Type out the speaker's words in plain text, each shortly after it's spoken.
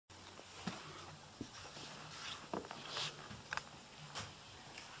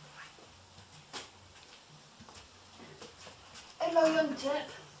Hello, young chap.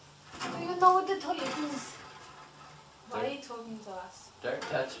 Do you know what the toilet is? Why are you talking to us? Don't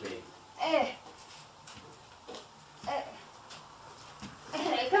touch me.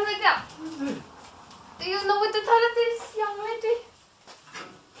 Come right down. Do you know what the toilet is, young lady?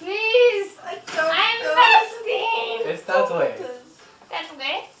 Please. I'm asking. It's that way. That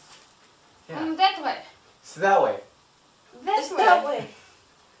way? Yeah. That way. It's that way. That way.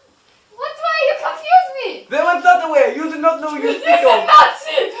 What way? You confuse me. That one's not the way. You do not know your He's a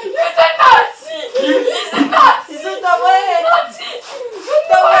Nazi. He's a Nazi. He's a Nazi. Is it that way? Nazi.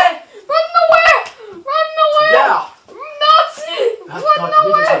 That way. Run away. Run away. Yeah. Nazi. Run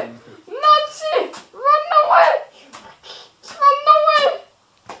away. Nazi. Run away. Run away.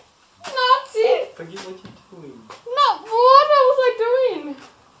 Nazi. Forget what you're doing. No, what was I doing?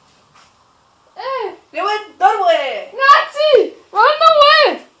 They went that way. Nazi! Run away!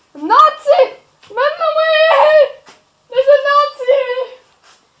 Nazi! Run away! There's a Nazi!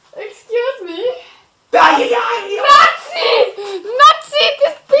 Excuse me? Nazi! Nazi!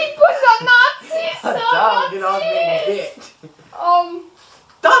 These people are Nazis! So Don't get on me, Nazis! bitch.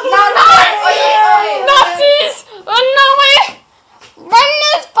 Nazis! Run away! Run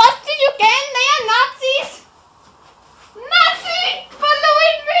as fast as you can! They are Nazis! Nazi!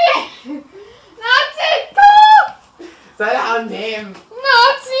 Following me! Nazi! Go! Surround him.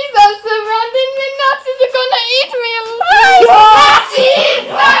 Nazis are surrounding me! Nazis are gonna eat me alive! Nazi!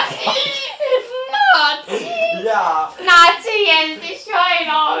 Nazi! Nazi! Yeah. Nazi and destroyed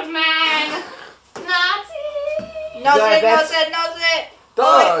old man! Nazi! Nazi.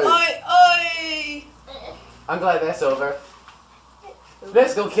 Dog. Oi. I'm glad that's over.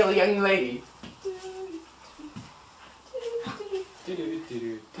 Let's go kill a young lady.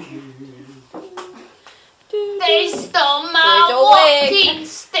 They stole my walking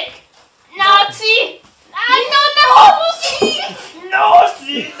stick! Nazi! I know the whole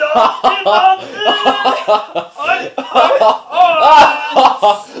Nazi!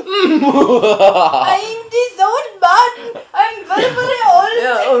 I'm this old man. I'm very old.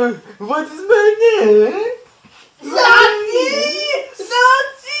 Yeah, what is my name? Nazi.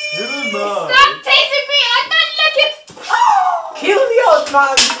 Stop tasing me! I don't like it! Kill the old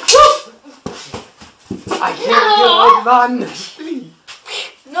man! I killed the old man! Please.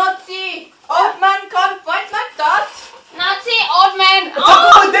 Nazi. Old man can't fight like that. Nazi, old man! It's a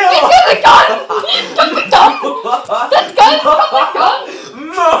good deal! He took the gun! He took the gun! That gun!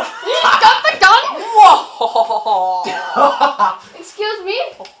 He got the gun! Excuse me?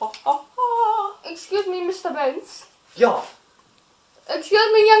 Excuse me, Mr. Benz. Yeah.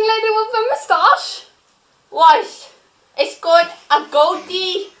 Excuse me, young lady with a moustache. What? It's called a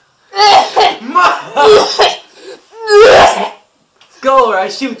goatee. Go or I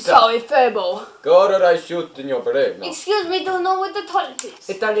shoot them. Sorry, Fable. Go or I shoot in your brain. Excuse me, do you know what the toilet is?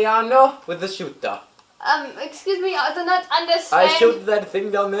 Italiano with the shooter. Excuse me, I do not understand. I shoot that thing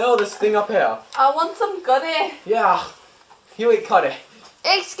down there or this thing up here. I want some curry. Yeah. You eat curry.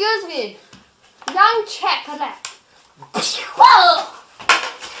 Excuse me, young chocolate. Whoa!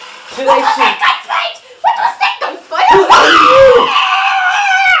 Should I shoot? Gunfight! What was that gunfight?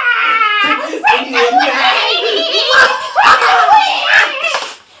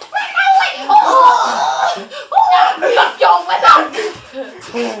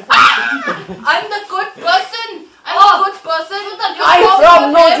 I'm the good person. I'm the good person. I'm from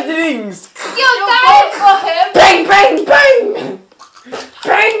Lord of the Rings. You Vote for him. Bang, bang, bang!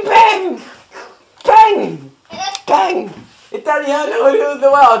 Bang, bang! Bang! Bang! Italiano rule the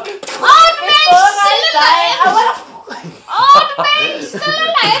world. Old man still alive! Old man still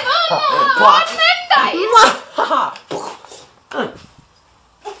alive! Old man died! Ha!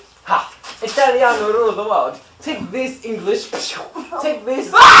 Italiano rule the world. Take this English. Take this.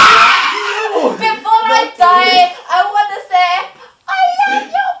 Before I die, I want to say, I love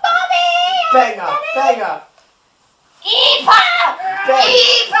you, Bobby. Banger! Banger! Eva!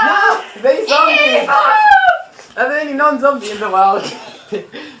 Eva! No! They zombies! Eva! Are there any non-zombie in the world?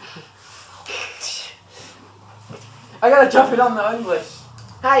 I gotta drop it on the English.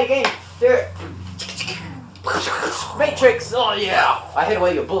 Hi, game. Do it. Matrix. Oh yeah. I hit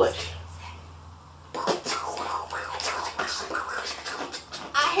away your bullet.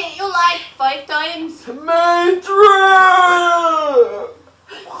 I hit you like 5 times. Matrix.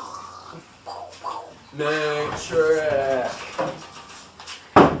 Matrix.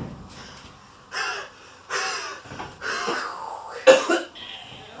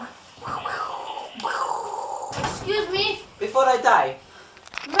 Excuse me, Before I die,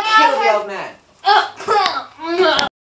 may I kill the have old man.